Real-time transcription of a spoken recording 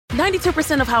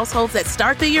92% of households that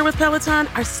start the year with Peloton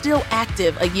are still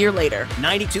active a year later.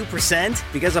 92%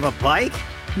 because of a bike?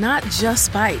 Not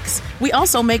just bikes. We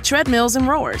also make treadmills and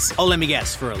rowers. Oh, let me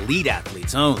guess, for elite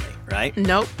athletes only, right?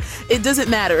 Nope. It doesn't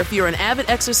matter if you're an avid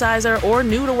exerciser or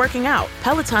new to working out.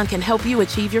 Peloton can help you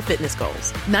achieve your fitness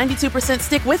goals. 92%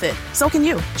 stick with it. So can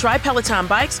you. Try Peloton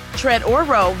bikes, tread, or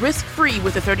row risk-free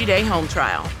with a 30-day home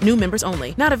trial. New members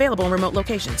only. Not available in remote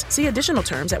locations. See additional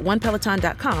terms at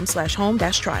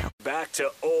onepeloton.com/home-trial. Back to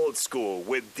old school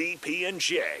with DP and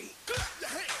J.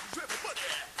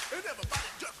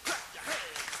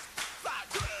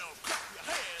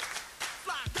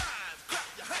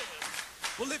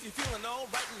 Well, if you're feeling all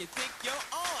right and you think you're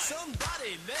on,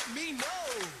 somebody let me know.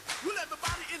 Will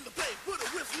everybody in the place put a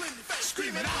whistle in your face,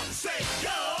 screaming out and say,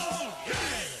 yo, yeah.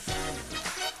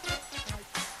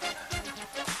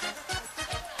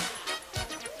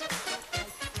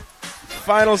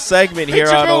 Final segment here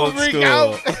on Old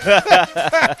School.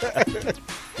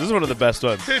 This is one of the best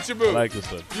ones. Picture move. I like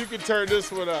this one. You can turn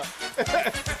this one up.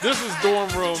 This is dorm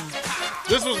room.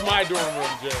 This was my dorm room,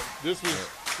 Jay. This was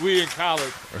we in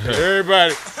college.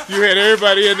 Everybody, you had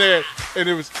everybody in there, and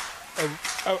it was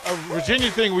a Virginia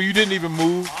thing where you didn't even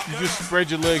move. You just spread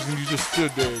your legs and you just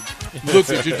stood there and looked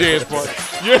at your dance partner.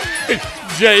 Yeah.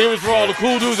 Jay, it was for all the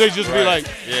cool dudes. They just be like,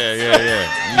 yeah.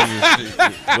 You just,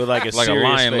 with like a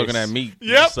lion face. looking at me.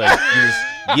 Yep.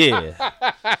 Yeah.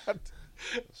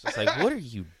 It's just like, what are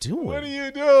you doing? what are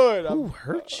you doing? Who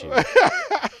hurt you?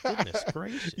 Goodness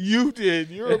gracious. You did.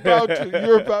 You're about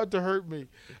to hurt me.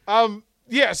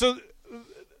 Yeah, so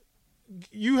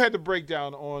you had to break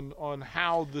down on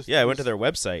how this. Yeah, I went to their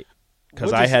website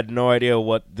because What I is- had no idea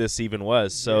what this even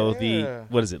was. So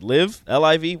what is it? Live?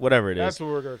 L-I-V? Whatever it is. That's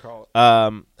what we're going to call it.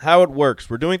 How it works.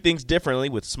 We're doing things differently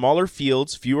with smaller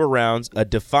fields, fewer rounds, a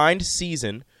defined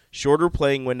season, shorter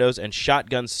playing windows, and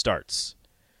shotgun starts.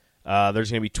 There's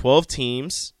going to be 12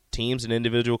 teams and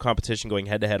individual competition going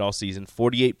head-to-head all season,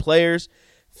 48 players,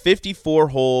 54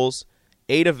 holes,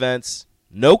 8 events,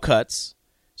 no cuts,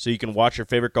 so you can watch your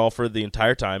favorite golfer the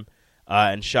entire time,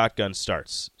 and shotgun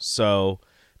starts. So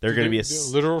they're going to be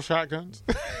literal shotguns.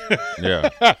 Yeah.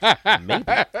 maybe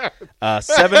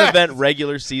 7-event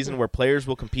regular season where players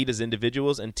will compete as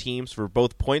individuals and teams for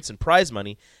both points and prize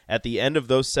money. At the end of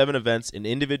those 7 events, an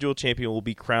individual champion will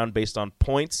be crowned based on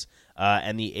points,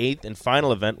 and the 8th and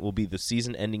final event will be the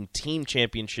season-ending team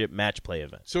championship match play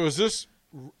event. So is this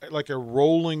like a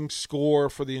rolling score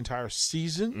for the entire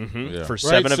season? Mm-hmm. Yeah. For Right?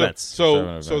 7 events.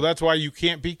 So that's why you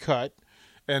can't be cut,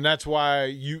 and that's why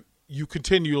you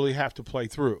continually have to play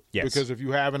through. Yes. Because if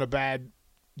you're having a bad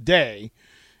day,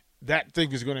 that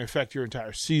thing is going to affect your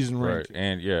entire season Right. ranking.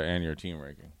 And your team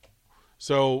ranking.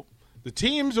 So the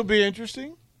teams will be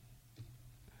interesting.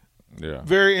 Yeah.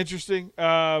 Very interesting.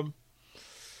 Yeah.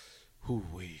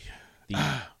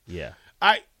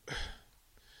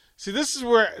 See, this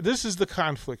is the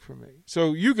conflict for me.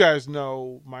 So you guys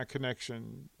know my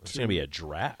connection. It's going to be a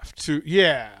draft. You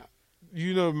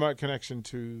know my connection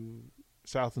to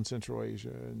South and Central Asia,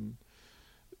 and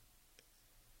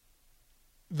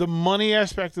the money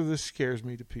aspect of this scares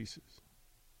me to pieces.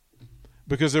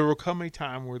 Because there will come a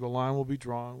time where the line will be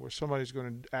drawn, where somebody's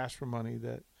going to ask for money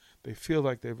that they feel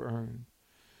like they've earned,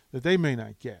 that they may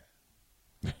not get.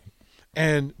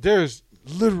 And there's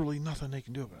literally nothing they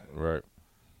can do about it. Right.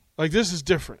 Like, this is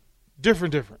different.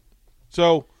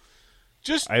 So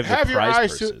just I have have the your prize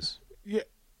eyes purses. to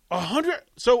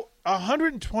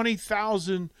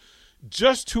 120,000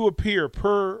 just to appear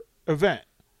per event.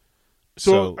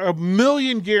 So $1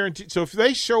 million guaranteed. So if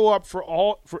they show up for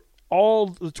all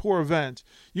the tour events,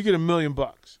 you get $1 million.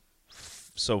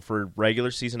 So for regular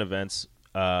season events,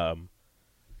 the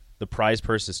prize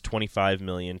purse is $25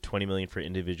 million, $20 million for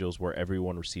individuals where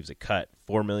everyone receives a cut,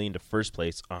 $4 million to first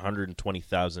place,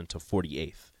 $120,000 to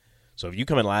 48th. So if you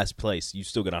come in last place, you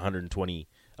still get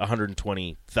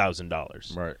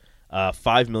 $120,000. Right.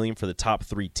 $5 million for the top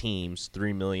 3 teams,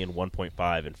 $3 million,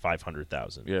 $1.5, and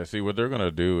 $500,000. Yeah, see, what they're going to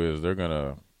do is they're going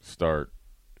to start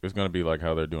 – it's going to be like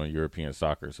how they're doing European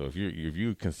soccer. So if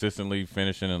you consistently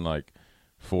finishing in like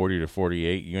 40 to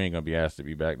 48, you ain't going to be asked to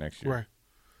be back next year. Right.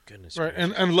 Goodness Right.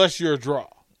 gracious. And unless you're a draw.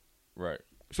 Right.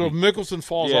 So if Mickelson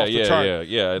falls off the chart.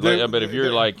 Yeah. But if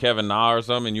you're like Kevin Na or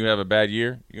something and you have a bad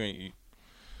year, you ain't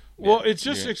 – Well, it's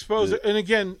just exposed. And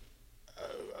again,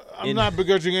 I'm not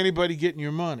begrudging anybody getting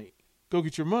your money. Go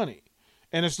get your money.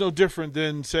 And it's no different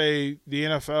than, say, the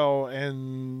NFL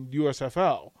and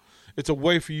USFL. It's a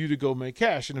way for you to go make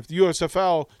cash. And if the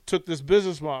USFL took this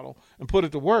business model and put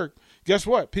it to work, guess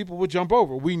what? People would jump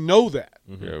over. We know that.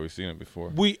 Yeah, we've seen it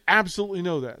before. We absolutely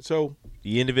know that. So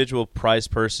The individual prize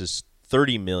purse is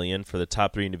 $30 million for the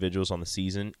top 3 individuals on the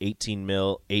season, $18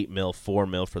 million, $8 million, $4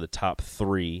 million for the top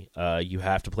 3. You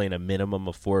have to play in a minimum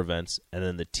of 4 events, and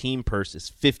then the team purse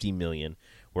is $50 million,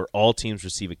 where all teams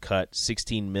receive a cut,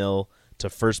 $16 million to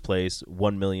first place,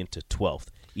 $1 million to 12th.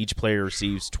 Each player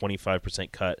receives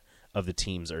 25% cut of the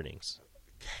team's earnings.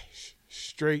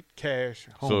 Straight cash.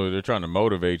 Home. So they're trying to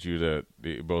motivate you that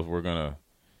we're gonna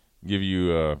give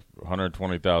you a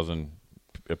 $120,000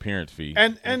 appearance fee.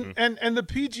 And the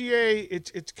PGA,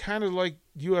 it's kind of like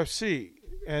UFC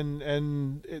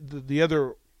and the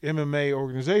other MMA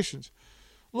organizations.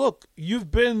 Look,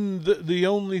 you've been the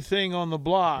only thing on the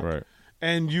block, right,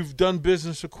 and you've done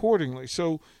business accordingly.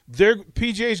 So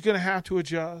PGA is going to have to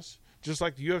adjust, just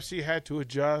like the UFC had to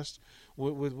adjust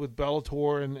with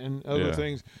Bellator and other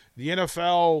things. The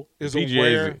NFL is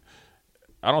aware.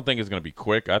 I don't think it's going to be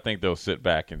quick. I think they'll sit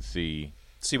back and see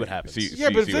what happens.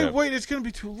 But if they wait, it's going to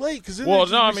be too late.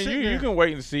 You can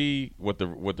wait and see what the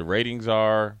ratings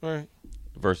are, right,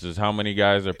 versus how many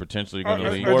guys are potentially going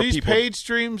to leave. Are these paid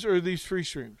streams or are these free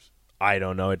streams? I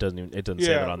don't know. It doesn't say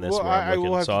that on this. Well, where I'm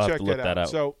looking, so I'll have to look that out.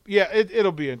 So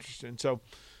it'll be interesting. So,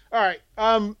 all right.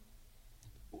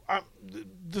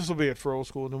 This will be it for Old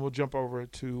School, and then we'll jump over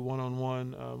to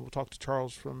one-on-one. We'll talk to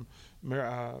Charles from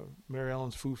Mary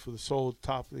Ellen's Food for the Soul at the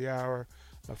top of the hour.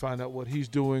 Find out what he's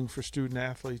doing for student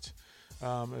athletes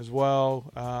as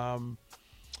well.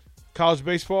 College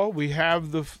baseball, we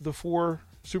have the 4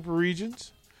 super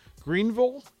regions: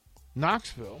 Greenville,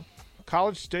 Knoxville,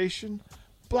 College Station,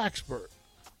 Blacksburg.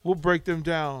 We'll break them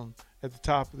down at the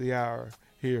top of the hour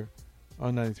here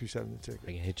on 93.7 The Ticket.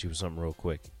 I can hit you with something real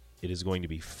quick. It is going to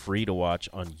be free to watch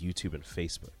on YouTube and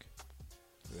Facebook.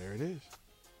 There it is.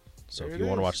 So if you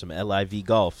want to watch some LIV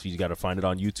golf, you got to find it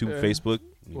on YouTube, Facebook.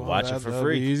 You watch it for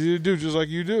free. Be easy to do, just like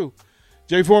you do.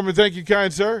 Jay Foreman, thank you,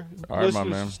 kind sir. All right, my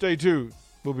man. Stay tuned.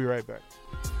 We'll be right back.